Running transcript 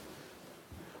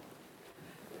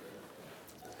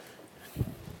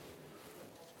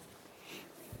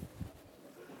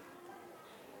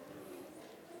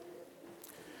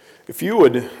If you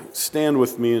would stand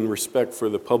with me in respect for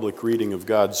the public reading of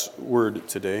God's Word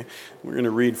today, we're going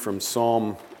to read from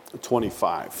Psalm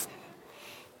 25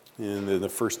 in the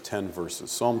first 10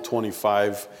 verses. Psalm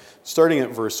 25, starting at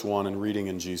verse 1 and reading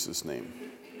in Jesus' name.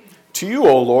 To you,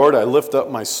 O Lord, I lift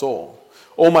up my soul.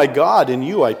 O my God, in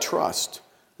you I trust.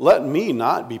 Let me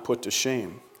not be put to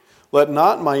shame. Let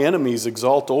not my enemies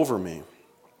exult over me.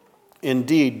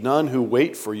 Indeed, none who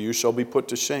wait for you shall be put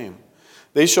to shame.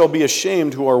 They shall be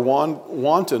ashamed who are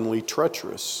wantonly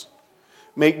treacherous.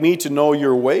 Make me to know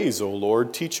your ways, O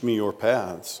Lord. Teach me your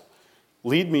paths.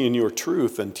 Lead me in your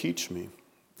truth and teach me.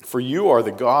 For you are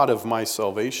the God of my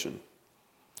salvation.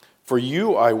 For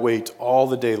you I wait all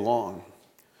the day long.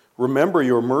 Remember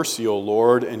your mercy, O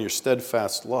Lord, and your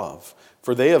steadfast love,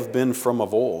 for they have been from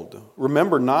of old.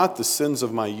 Remember not the sins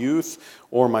of my youth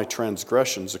or my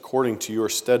transgressions. According to your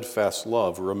steadfast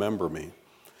love, remember me.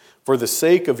 For the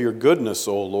sake of your goodness,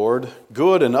 O Lord,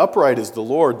 good and upright is the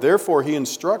Lord. Therefore he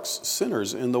instructs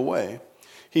sinners in the way.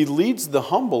 He leads the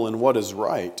humble in what is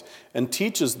right and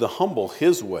teaches the humble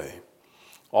his way.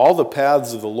 All the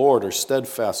paths of the Lord are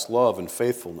steadfast love and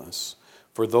faithfulness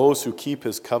for those who keep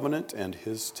his covenant and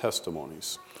his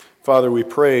testimonies. Father, we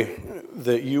pray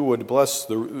that you would bless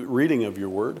the reading of your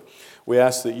word. We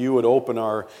ask that you would open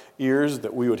our ears,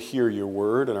 that we would hear your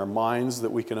word, and our minds,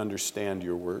 that we can understand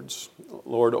your words.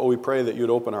 Lord, we pray that you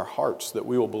would open our hearts, that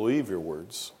we will believe your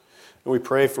words. And we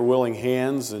pray for willing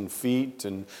hands and feet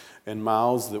and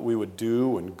mouths, that we would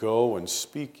do and go and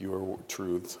speak your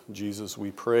truth. Jesus,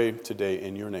 we pray today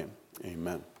in your name.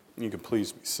 Amen. You can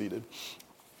please be seated.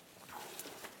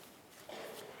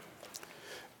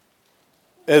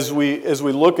 As we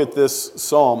look at this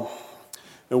psalm,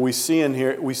 and we see in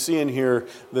here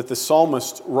that the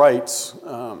psalmist writes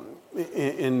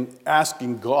in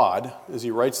asking God, as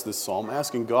he writes this psalm,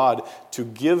 asking God to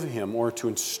give him or to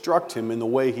instruct him in the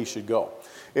way he should go.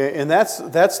 And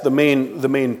that's the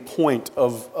main point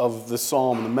of the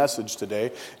psalm and the message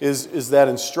today is that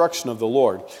instruction of the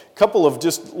Lord. A couple of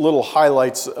just little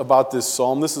highlights about this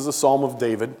psalm. This is a psalm of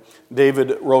David.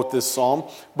 David wrote this psalm,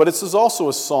 but this is also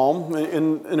a psalm,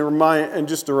 and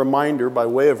just a reminder, by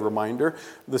way of reminder,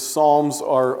 the Psalms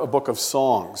are a book of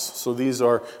songs. So these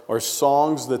are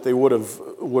songs that they would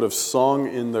have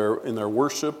sung in their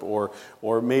worship, or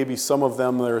maybe some of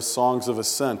them are songs of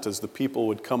ascent as the people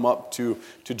would come up to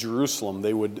Jerusalem.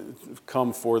 They would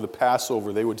come for the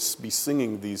Passover. They would be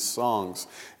singing these songs.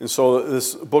 And so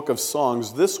this book of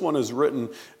songs, this one is written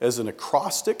as an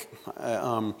acrostic.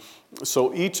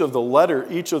 So each of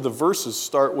the verses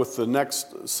start with the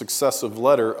next successive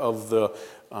letter of the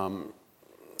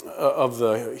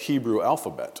Hebrew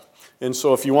alphabet. And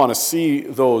so if you want to see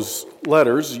those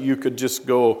letters, you could just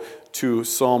go to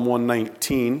Psalm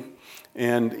 119,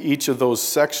 and each of those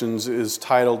sections is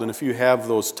titled. And if you have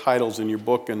those titles in your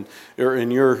book or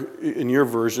in your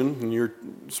version, in your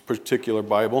particular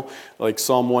Bible, like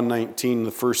Psalm 119,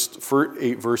 the first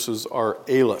 8 verses are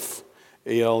Aleph.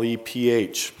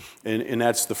 Aleph, and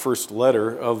that's the first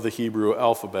letter of the Hebrew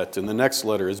alphabet, and the next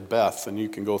letter is Beth, and you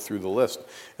can go through the list,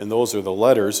 and those are the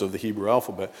letters of the Hebrew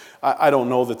alphabet. I don't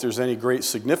know that there's any great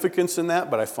significance in that,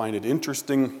 but I find it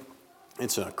interesting.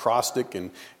 It's an acrostic,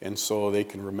 and so they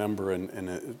can remember,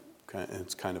 and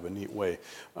it's kind of a neat way.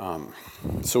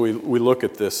 So we look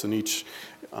at this in each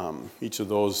of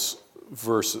those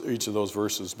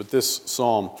verses, but this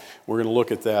psalm, we're going to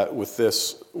look at that with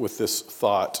this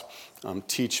thought.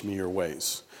 Teach me your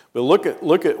ways. But look at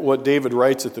what David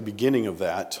writes at the beginning of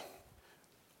that.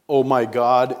 Oh my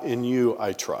God, in you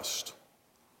I trust.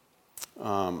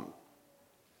 You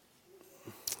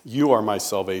are my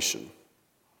salvation.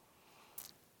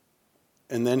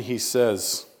 And then he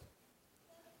says,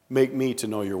 make me to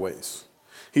know your ways.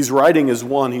 He's writing as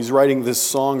one. He's writing this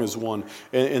song as one.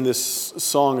 And this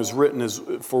song is written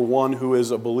for one who is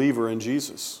a believer in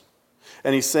Jesus.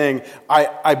 And he's saying,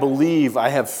 I believe, I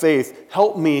have faith.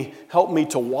 Help me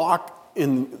to walk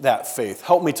in that faith.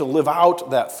 Help me to live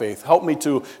out that faith. Help me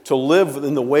to live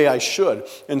in the way I should.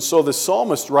 And so the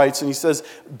psalmist writes, and he says,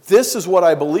 this is what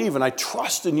I believe, and I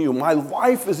trust in you. My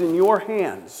life is in your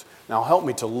hands. Now help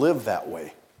me to live that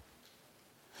way.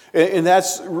 And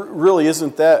that's really,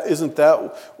 isn't that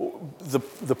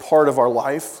the part of our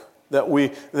life that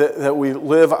we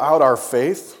live out our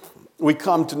faith? We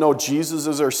come to know Jesus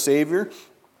as our Savior,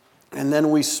 and then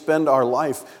we spend our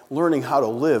life learning how to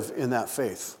live in that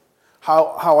faith,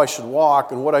 how I should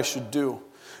walk and what I should do.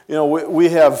 You know, we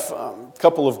have a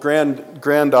couple of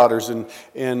granddaughters,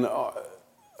 and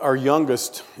our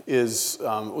youngest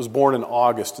was born in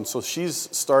August, and so she's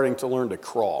starting to learn to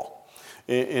crawl.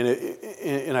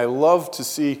 And I love to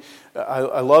see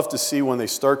when they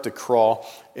start to crawl.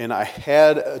 And I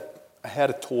had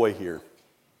a toy here.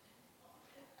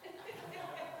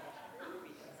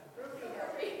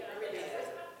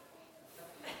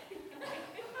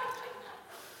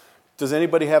 Does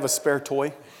anybody have a spare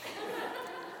toy?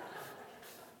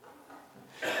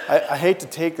 I hate to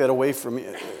take that away from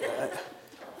you.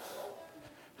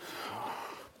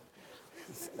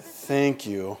 Thank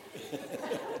you.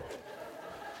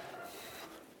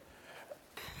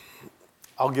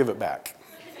 I'll give it back.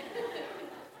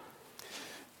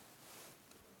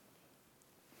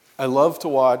 I love to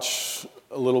watch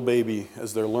a little baby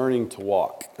as they're learning to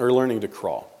walk or learning to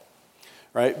crawl,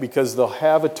 right? Because they'll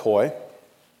have a toy,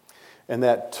 and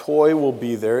that toy will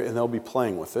be there, and they'll be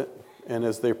playing with it. And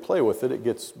as they play with it, it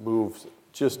gets moved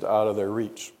just out of their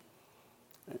reach.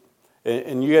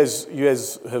 And you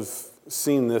guys have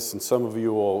seen this, and some of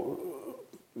you will,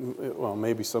 well,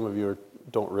 maybe some of you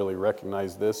don't really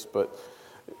recognize this, but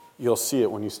you'll see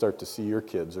it when you start to see your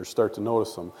kids or start to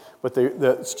notice them. But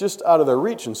it's just out of their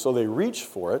reach, and so they reach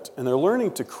for it, and they're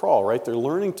learning to crawl, right? They're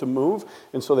learning to move,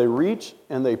 and so they reach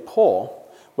and they pull.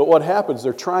 But what happens,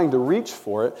 they're trying to reach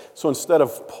for it, so instead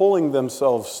of pulling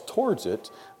themselves towards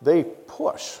it, they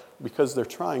push because they're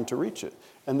trying to reach it,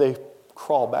 and they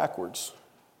crawl backwards.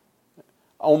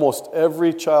 Almost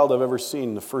every child I've ever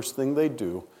seen, the first thing they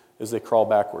do is they crawl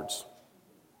backwards,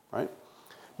 right?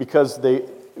 Because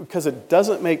it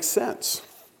doesn't make sense.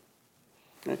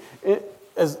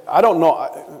 I don't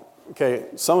know. Okay,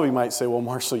 some of you might say, well,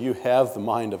 Marshall, you have the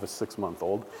mind of a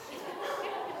 6-month-old.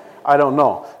 I don't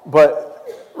know. But,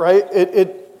 right,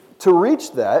 to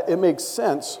reach that, it makes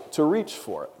sense to reach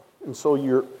for it. And so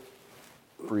you're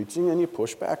reaching and you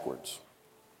push backwards.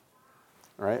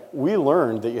 Right? We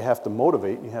learned that you have to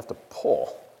motivate and you have to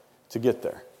pull to get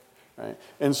there. Right?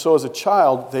 And so as a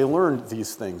child, they learned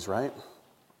these things, right?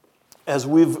 As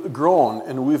we've grown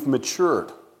and we've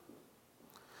matured,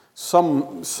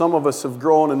 some of us have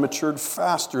grown and matured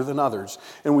faster than others.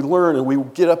 And we learn and we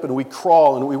get up and we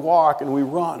crawl and we walk and we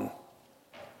run.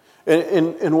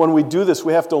 And when we do this,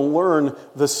 we have to learn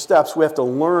the steps. We have to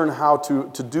learn how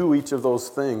to do each of those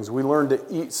things. We learn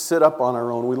to sit up on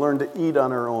our own. We learn to eat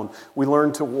on our own. We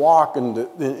learn to walk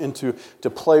and to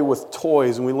play with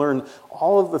toys. And we learn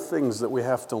all of the things that we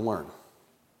have to learn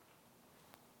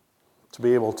to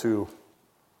be able to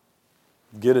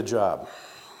get a job,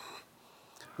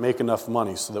 make enough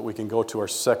money so that we can go to our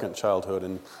second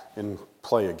childhood and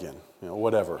play again.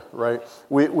 Whatever, right?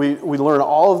 We learn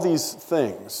all of these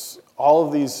things, all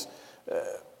of these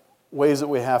ways that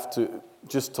we have to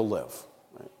just to live,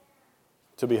 right?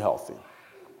 To be healthy.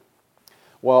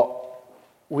 Well,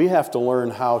 we have to learn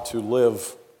how to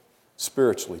live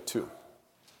spiritually too.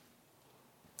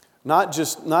 Not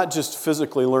just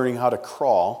physically learning how to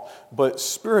crawl, but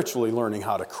spiritually learning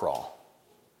how to crawl.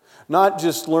 Not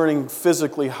just learning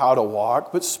physically how to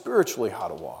walk, but spiritually how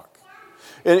to walk.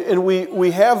 And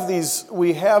we have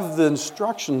the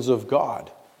instructions of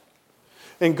God.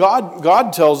 And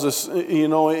God tells us,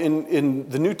 in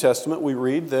the New Testament we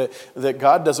read that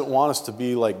God doesn't want us to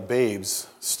be like babes,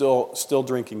 still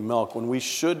drinking milk, when we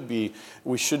should be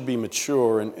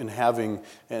mature and having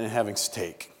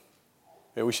steak.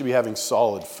 We should be having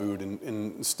solid food, and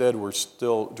instead we're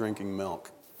still drinking milk.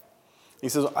 He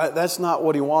says, that's not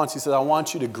what he wants. He says, I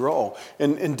want you to grow.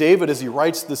 And David, as he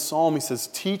writes this psalm, he says,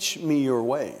 teach me your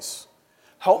ways.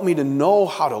 Help me to know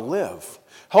how to live.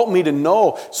 Help me to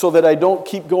know so that I don't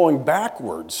keep going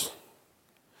backwards.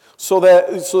 So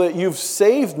that you've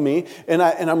saved me, and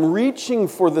I'm reaching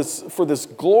for this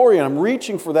glory, and I'm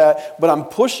reaching for that, but I'm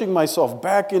pushing myself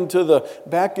back into the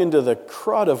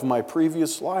crud of my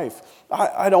previous life.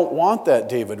 I don't want that,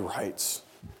 David writes.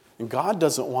 And God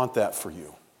doesn't want that for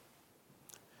you.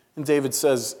 And David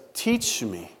says, teach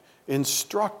me,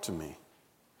 instruct me.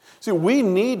 See, we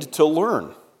need to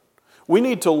learn. We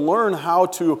need to learn how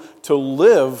to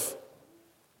live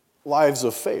lives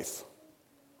of faith.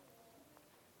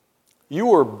 You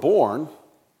were born,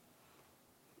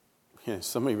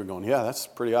 some of you are going, yeah, that's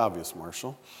pretty obvious,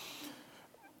 Marshall.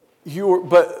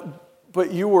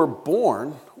 But you were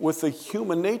born with a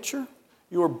human nature.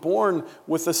 You were born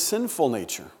with a sinful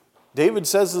nature. David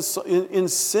says, in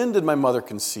sin did my mother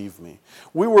conceive me.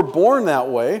 We were born that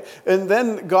way. And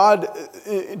then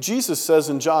Jesus says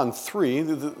in John 3,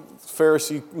 the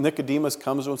Pharisee Nicodemus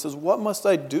comes to him and says, what must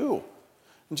I do?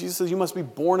 And Jesus says, you must be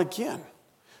born again.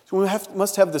 So we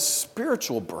must have this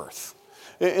spiritual birth.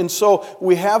 And so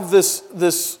we have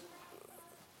this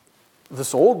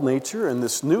old nature and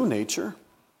this new nature.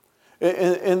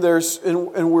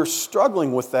 And we're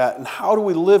struggling with that. And how do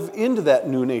we live into that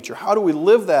new nature? How do we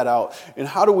live that out? And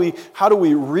how do we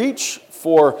reach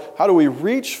for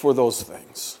those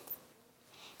things?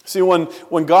 See,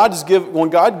 when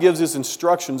God gives His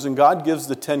instructions and God gives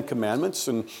the Ten Commandments,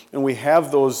 and we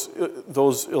have those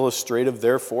illustrative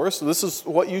there for us, so this is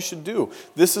what you should do.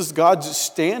 This is God's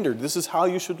standard. This is how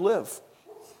you should live.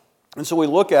 And so we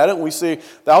look at it and we say,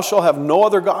 "Thou shalt have no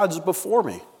other gods before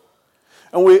me."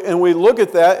 And we look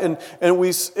at that and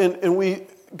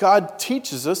God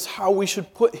teaches us how we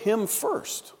should put Him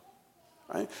first.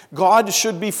 Right? God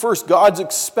should be first. God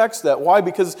expects that. Why?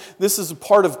 Because this is a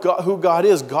part of God, who God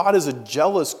is. God is a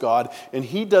jealous God, and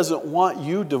He doesn't want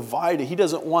you divided. He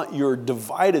doesn't want your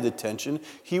divided attention.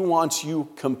 He wants you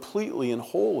completely and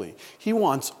wholly. He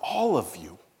wants all of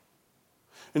you.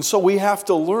 And so we have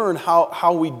to learn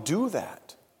how we do that.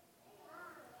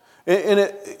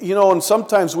 And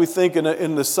sometimes we think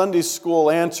in the Sunday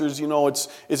school answers,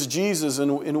 it's Jesus,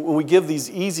 and we give these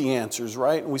easy answers,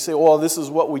 right? And we say, "Oh, this is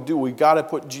what we do. We got to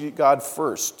put God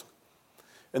first,"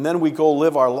 and then we go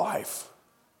live our life,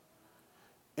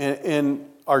 and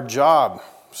our job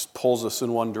pulls us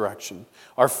in one direction.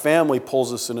 Our family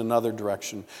pulls us in another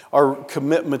direction. Our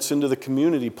commitments into the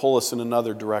community pull us in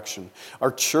another direction.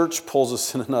 Our church pulls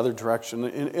us in another direction.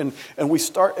 And we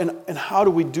start, and how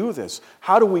do we do this?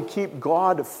 How do we keep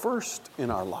God first in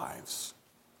our lives?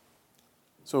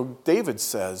 So David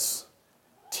says,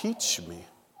 "Teach me.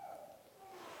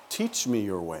 Teach me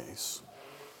your ways."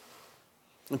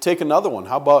 And take another one.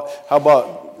 How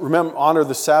about remember, honor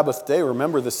the Sabbath day.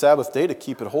 Remember the Sabbath day to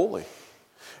keep it holy.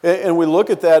 And we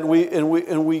look at that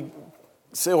and we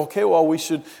say, okay, well,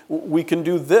 we can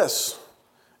do this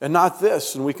and not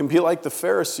this, and we can be like the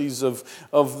Pharisees of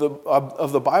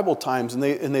the Bible times, and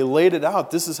they laid it out.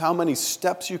 This is how many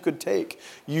steps you could take.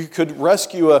 You could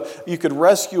rescue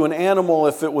an animal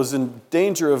if it was in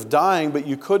danger of dying, but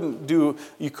you couldn't do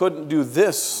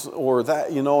this or that,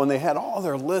 and they had all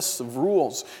their lists of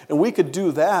rules, and we could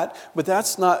do that, but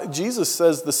that's not. Jesus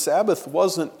says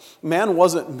man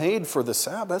wasn't made for the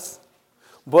Sabbath,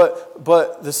 but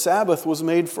the Sabbath was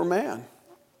made for man.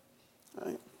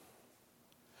 Right?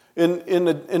 In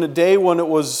a day when it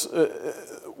was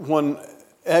when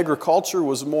agriculture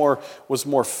was more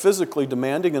physically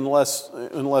demanding and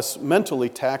less mentally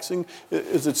taxing,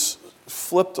 it's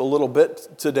flipped a little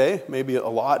bit today, maybe a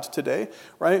lot today,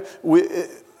 right?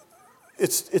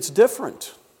 It's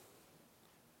different.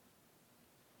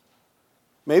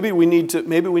 Maybe we need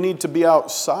to be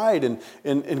outside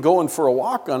and going for a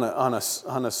walk on a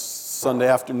Sunday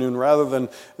afternoon rather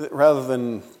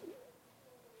than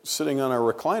sitting on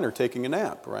our recliner taking a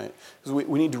nap, right? Because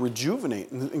we need to rejuvenate.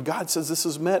 And God says this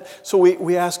is met. So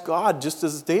we ask God, just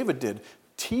as David did,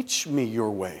 teach me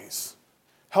your ways.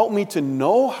 Help me to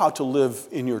know how to live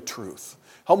in your truth.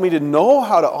 Help me to know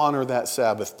how to honor that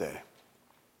Sabbath day,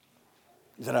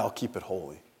 that I'll keep it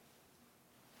holy.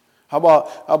 How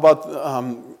about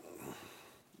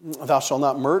thou shalt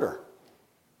not murder?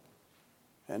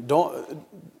 And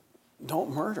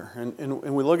don't murder. And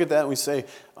we look at that and we say,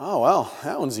 oh, well,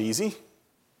 that one's easy.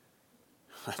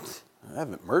 I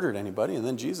haven't murdered anybody. And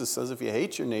then Jesus says, if you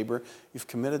hate your neighbor, you've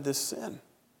committed this sin.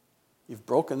 You've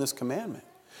broken this commandment.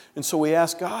 And so we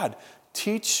ask God,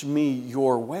 teach me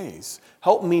your ways.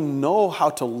 Help me know how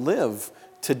to live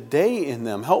today in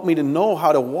them. Help me to know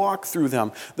how to walk through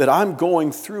them, that I'm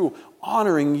going through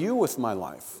honoring you with my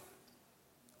life.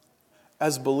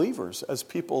 As believers, as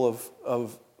people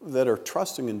that are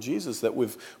trusting in Jesus, that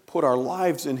we've put our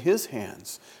lives in His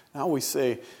hands. Now we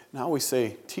say,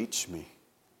 teach me.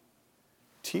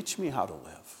 Teach me how to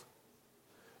live.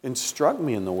 Instruct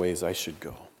me in the ways I should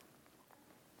go.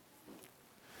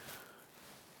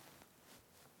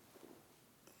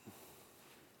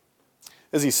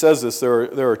 As he says this,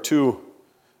 there are two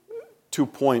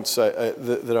points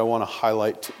that I want to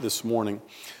highlight this morning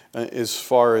as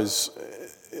far as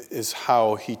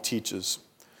how he teaches.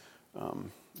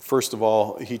 First of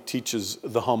all, he teaches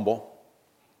the humble,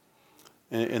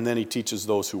 and then he teaches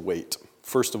those who wait.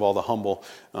 First of all, the humble,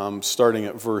 starting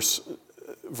at verse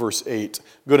 8.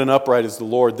 Good and upright is the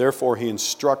Lord, therefore he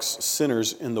instructs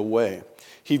sinners in the way.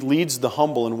 He leads the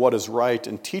humble in what is right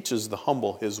and teaches the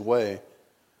humble his way.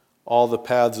 All the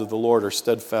paths of the Lord are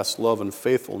steadfast love and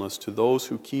faithfulness to those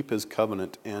who keep his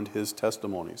covenant and his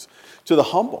testimonies. To the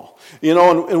humble.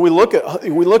 And we look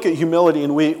at humility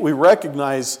and we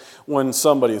recognize when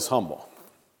somebody is humble.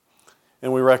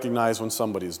 And we recognize when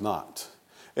somebody is not.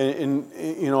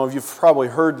 And you've probably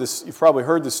heard this. You've probably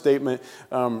heard the statement.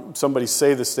 Somebody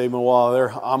say the statement, "Well,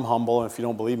 I'm humble, and if you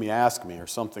don't believe me, ask me," or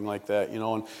something like that.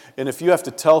 And if you have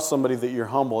to tell somebody that you're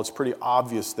humble, it's pretty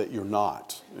obvious that you're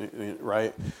not,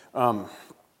 right?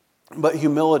 But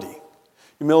humility,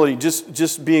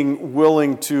 just being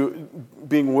willing to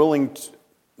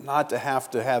not to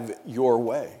have your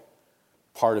way,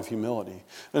 part of humility.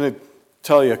 And I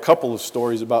tell you a couple of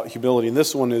stories about humility. And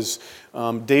this one is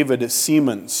David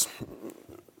Seamands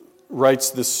writes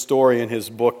this story in his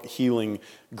book, Healing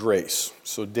Grace.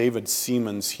 So David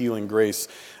Seamands, Healing Grace.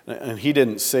 And he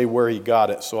didn't say where he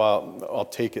got it, so I'll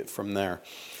take it from there.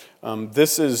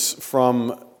 This is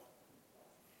from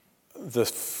the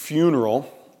funeral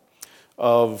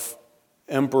of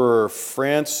Emperor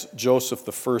Franz Joseph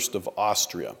I of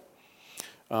Austria.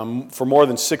 For more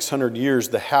than 600 years,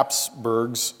 the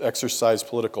Habsburgs exercised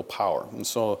political power. And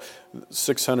so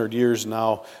 600 years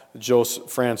now,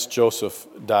 Franz Joseph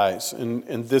dies.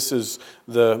 And this is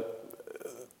the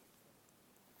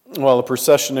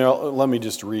processional, let me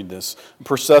just read this. A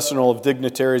processional of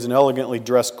dignitaries and elegantly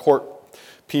dressed court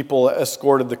people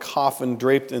escorted the coffin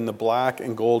draped in the black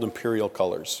and gold imperial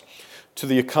colors, to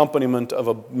the accompaniment of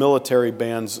a military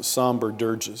band's somber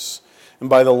dirges. And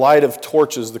by the light of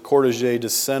torches, the cortege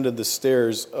descended the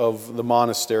stairs of the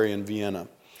monastery in Vienna.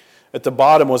 At the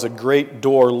bottom was a great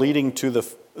door leading to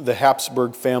the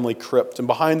Habsburg family crypt, and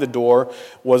behind the door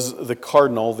was the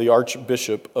cardinal, the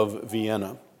Archbishop of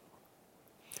Vienna.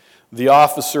 The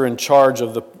officer in charge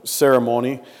of the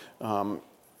ceremony,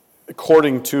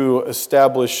 according to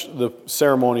the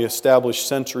ceremony established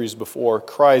centuries before,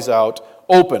 cries out,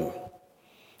 "Open!"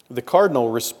 The cardinal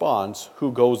responds,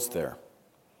 "Who goes there?"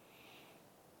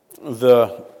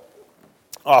 The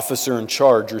officer in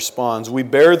charge responds, "We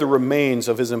bear the remains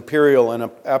of His Imperial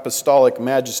and Apostolic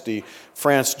Majesty,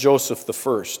 Franz Joseph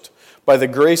I. By the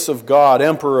grace of God,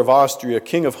 Emperor of Austria,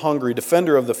 King of Hungary,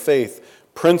 Defender of the Faith,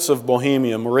 Prince of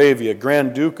Bohemia, Moravia,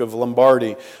 Grand Duke of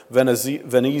Lombardy,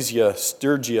 Venezia,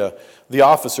 Styria." The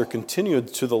officer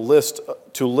continued to list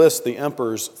the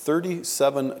emperor's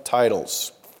 37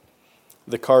 titles.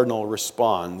 The cardinal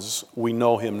responds, "We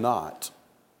know him not.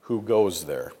 Who goes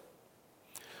there?"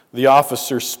 The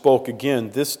officer spoke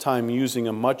again, this time using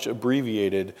a much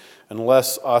abbreviated and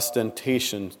less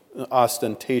ostentatious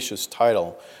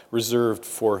title reserved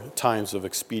for times of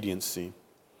expediency.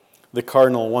 The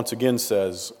cardinal once again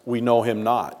says, "We know him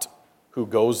not. Who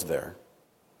goes there?"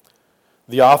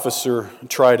 The officer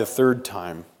tried a third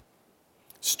time,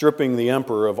 stripping the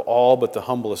emperor of all but the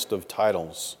humblest of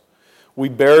titles. "We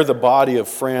bear the body of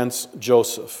Franz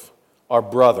Joseph, our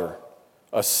brother,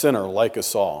 a sinner like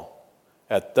us all."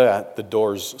 At that, the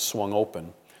doors swung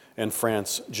open, and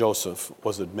Franz Joseph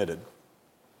was admitted.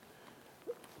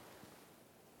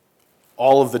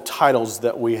 All of the titles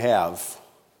that we have,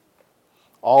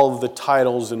 all of the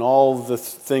titles and all of the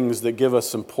things that give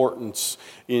us importance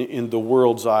in the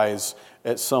world's eyes,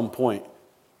 at some point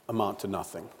amount to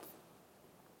nothing.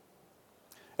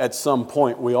 At some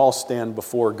point, we all stand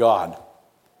before God,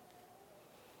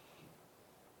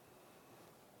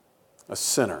 a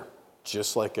sinner,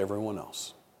 just like everyone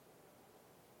else.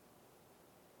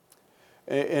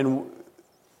 And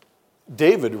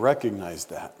David recognized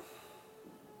that.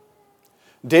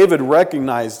 David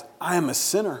recognized, I am a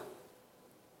sinner.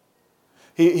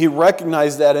 He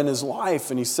recognized that in his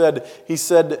life, and he said,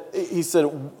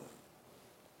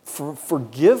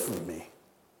 forgive me.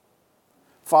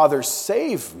 Father,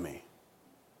 save me.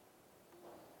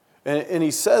 And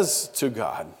he says to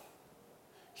God,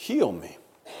 heal me.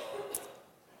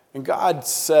 And God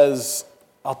says,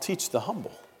 I'll teach the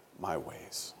humble my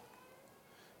ways.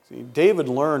 See, David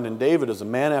learned, and David is a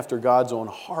man after God's own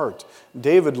heart.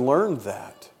 David learned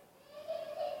that.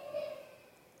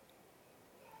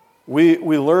 We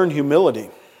learn humility.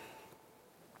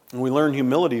 And we learn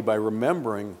humility by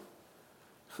remembering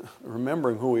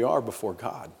who we are before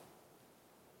God.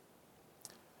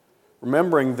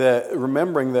 Remembering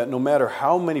that no matter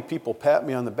how many people pat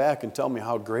me on the back and tell me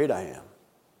how great I am,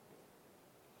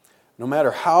 no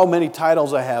matter how many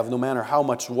titles I have, no matter how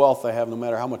much wealth I have, no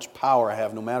matter how much power I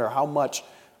have, no matter how much,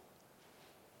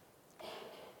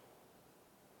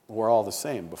 we're all the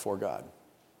same before God.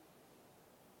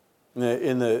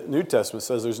 In the New Testament, it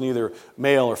says there's neither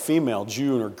male or female,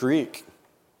 Jew or Greek.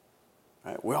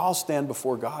 Right? We all stand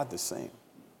before God the same.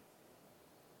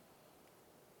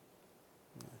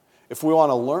 If we want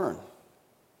to learn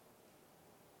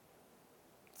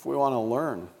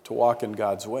to walk in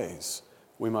God's ways,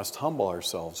 we must humble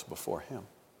ourselves before Him.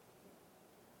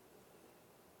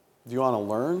 Do you want to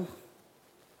learn?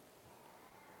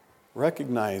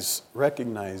 Recognize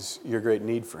your great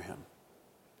need for Him.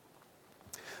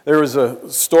 There was a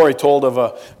story told of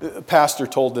a pastor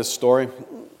told this story,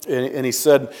 and he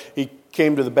said he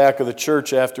came to the back of the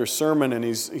church after a sermon, and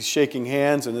he's shaking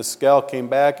hands, and this gal came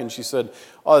back, and she said,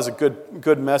 "Oh, that's a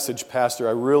good message, Pastor.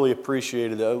 I really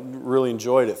appreciated it. I really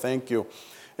enjoyed it. Thank you."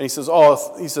 And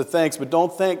he said, "Thanks, but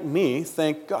don't thank me.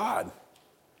 Thank God."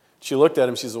 She looked at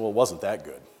him. She said, "Well, it wasn't that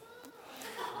good."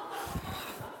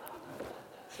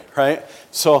 Right?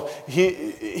 So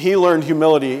he learned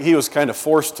humility. He was kind of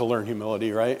forced to learn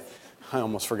humility, right? I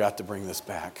almost forgot to bring this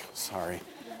back. Sorry.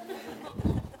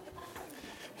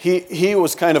 He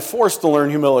was kind of forced to learn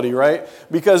humility, right?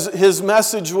 Because his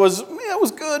message was, it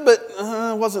was good, but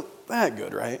it wasn't that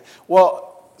good, right?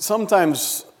 Well,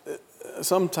 sometimes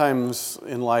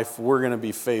in life we're going to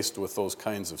be faced with those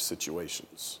kinds of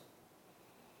situations.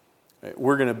 Right?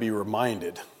 We're going to be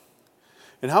reminded.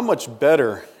 And how much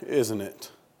better, isn't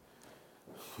it,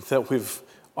 that we've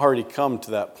already come to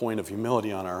that point of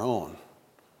humility on our own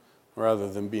rather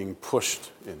than being pushed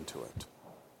into it.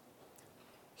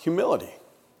 Humility,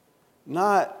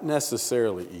 not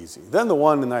necessarily easy. Then the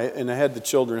one, and I had the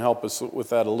children help us with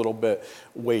that a little bit,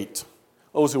 wait.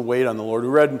 Those who wait on the Lord. We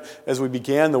read, as we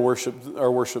began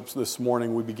our worship this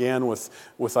morning, we began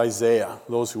with Isaiah.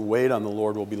 Those who wait on the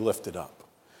Lord will be lifted up.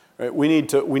 Right? We need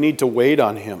to wait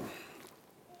on Him.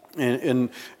 And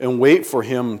wait for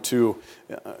Him to,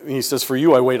 He says, "For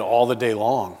you I wait all the day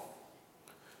long."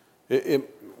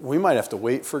 We might have to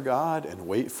wait for God and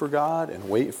wait for God and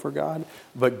wait for God,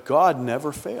 but God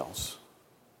never fails.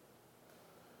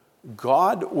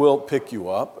 God will pick you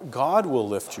up. God will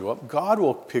lift you up. God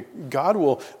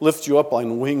will lift you up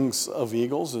on wings of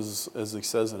eagles, as He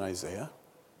says in Isaiah.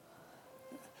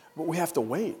 But we have to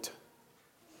wait.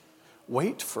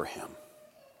 Wait for Him.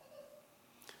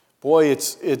 Boy, I was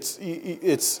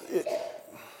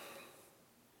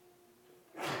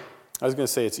going to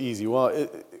say it's easy. Well,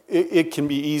 it can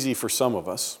be easy for some of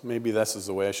us. Maybe this is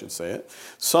the way I should say it.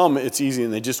 Some, it's easy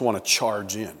and they just want to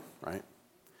charge in, right?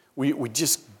 We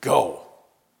just go.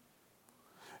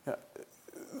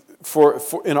 For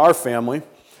in our family,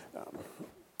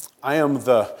 I am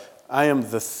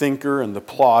the thinker and the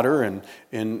plotter, and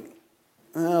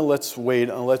let's wait.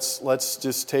 Let's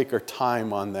just take our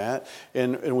time on that,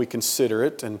 and we consider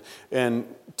it. And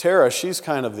Tara, she's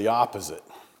kind of the opposite.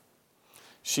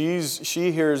 She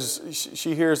hears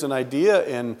an idea,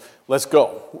 and let's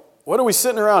go. What are we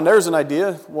sitting around? There's an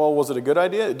idea. Well, was it a good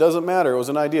idea? It doesn't matter. It was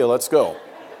an idea. Let's go.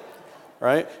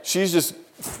 Right? She's just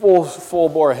full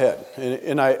bore ahead,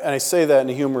 and I say that in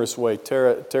a humorous way.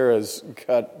 Tara's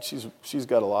got she's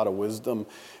got a lot of wisdom.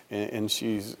 And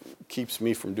she keeps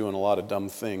me from doing a lot of dumb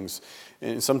things.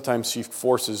 And sometimes she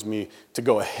forces me to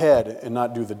go ahead and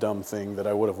not do the dumb thing that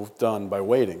I would have done by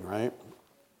waiting, right?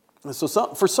 And so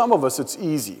for some of us, it's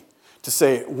easy to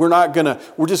say, we're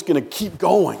just going to keep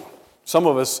going. Some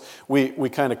of us, we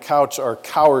kind of couch our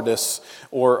cowardice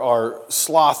or our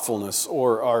slothfulness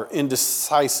or our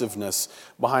indecisiveness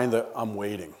behind the, "I'm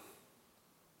waiting."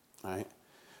 Right?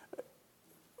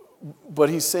 But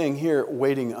he's saying here,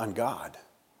 waiting on God.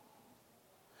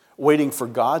 Waiting for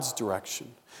God's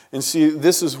direction. And see,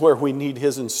 this is where we need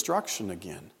His instruction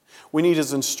again. We need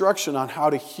His instruction on how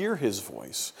to hear His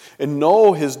voice and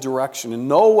know His direction and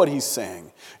know what He's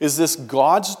saying. Is this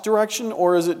God's direction,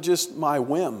 or is it just my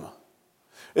whim?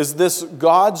 Is this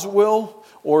God's will,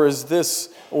 or is this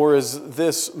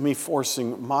me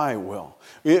forcing my will?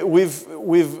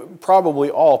 We've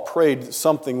probably all prayed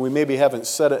something. We maybe haven't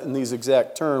said it in these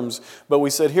exact terms, but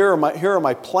we said, here are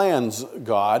my plans,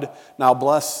 God. Now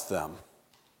bless them.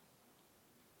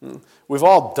 We've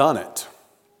all done it.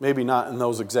 Maybe not in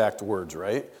those exact words,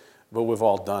 right? But we've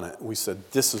all done it. We said,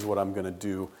 this is what I'm going to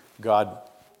do. God,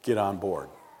 get on board.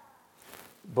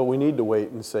 But we need to wait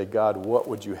and say, God, what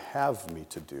would you have me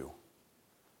to do?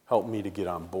 Help me to get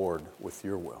on board with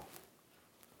your will.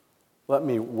 Let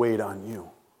me wait on you.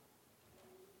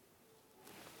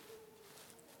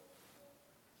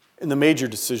 In the major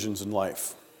decisions in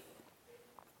life,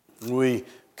 we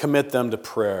commit them to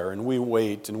prayer, and we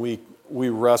wait, and we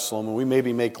wrestle them, and we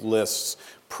maybe make lists,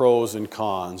 pros and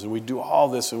cons, and we do all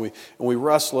this, and we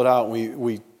wrestle it out, and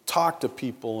we talk to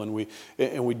people, and we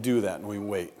do that, and we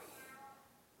wait.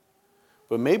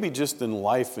 But maybe just in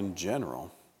life in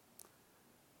general,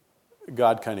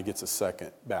 God kind of gets a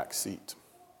second back seat.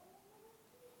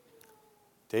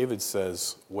 David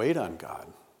says, wait on God.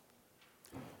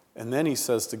 And then he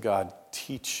says to God,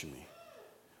 teach me.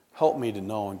 Help me to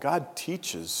know. And God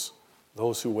teaches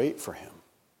those who wait for Him.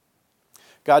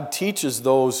 God teaches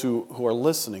those who are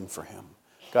listening for Him.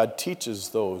 God teaches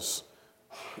those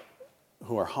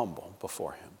who are humble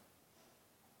before Him.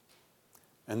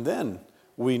 And then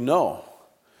we know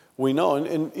We know,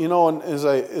 and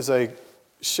as I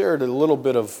shared a little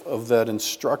bit of that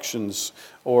instructions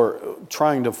or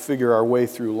trying to figure our way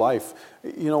through life,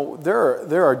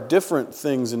 there are different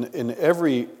things in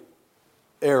every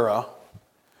era,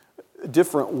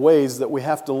 different ways that we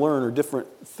have to learn, or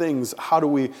different things. How do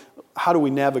we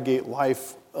navigate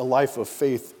life, a life of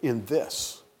faith in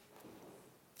this?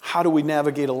 How do we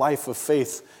navigate a life of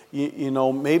faith?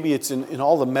 Maybe it's in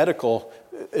all the medical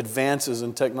advances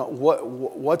in technology.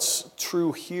 What's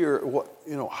true here?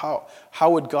 How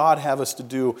would God have us to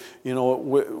do?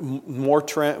 More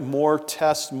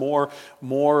tests, more.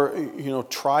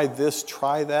 Try this,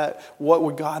 try that. What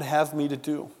would God have me to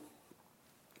do?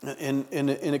 And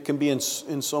it can be in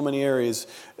so many areas,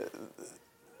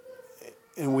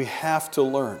 and we have to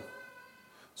learn.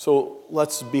 So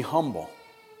let's be humble,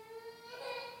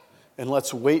 and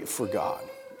let's wait for God,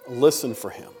 listen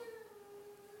for Him,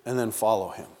 and then follow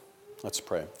Him. Let's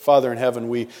pray. Father in heaven,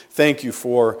 we thank you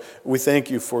for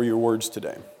your words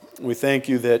today. We thank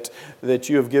you that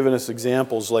you have given us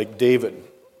examples like David,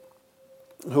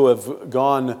 who have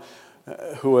gone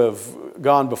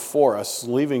before us,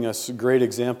 leaving us great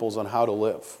examples on how to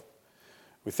live.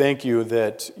 We thank you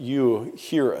that you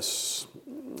hear us,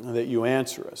 that you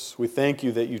answer us. We thank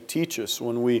you that you teach us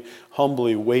when we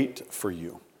humbly wait for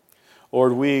you.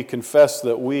 Lord, we confess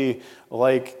that we,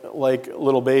 like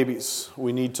little babies,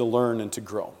 we need to learn and to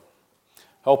grow.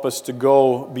 Help us to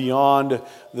go beyond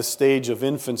the stage of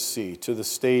infancy to the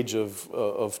stage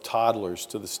of toddlers,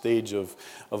 to the stage of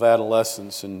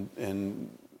adolescence and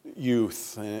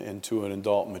youth, and to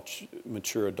an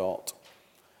mature adult.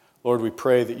 Lord, we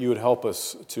pray that you would help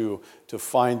us to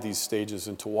find these stages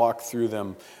and to walk through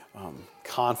them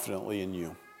confidently in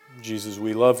you. Jesus,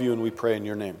 we love you and we pray in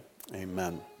your name.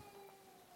 Amen.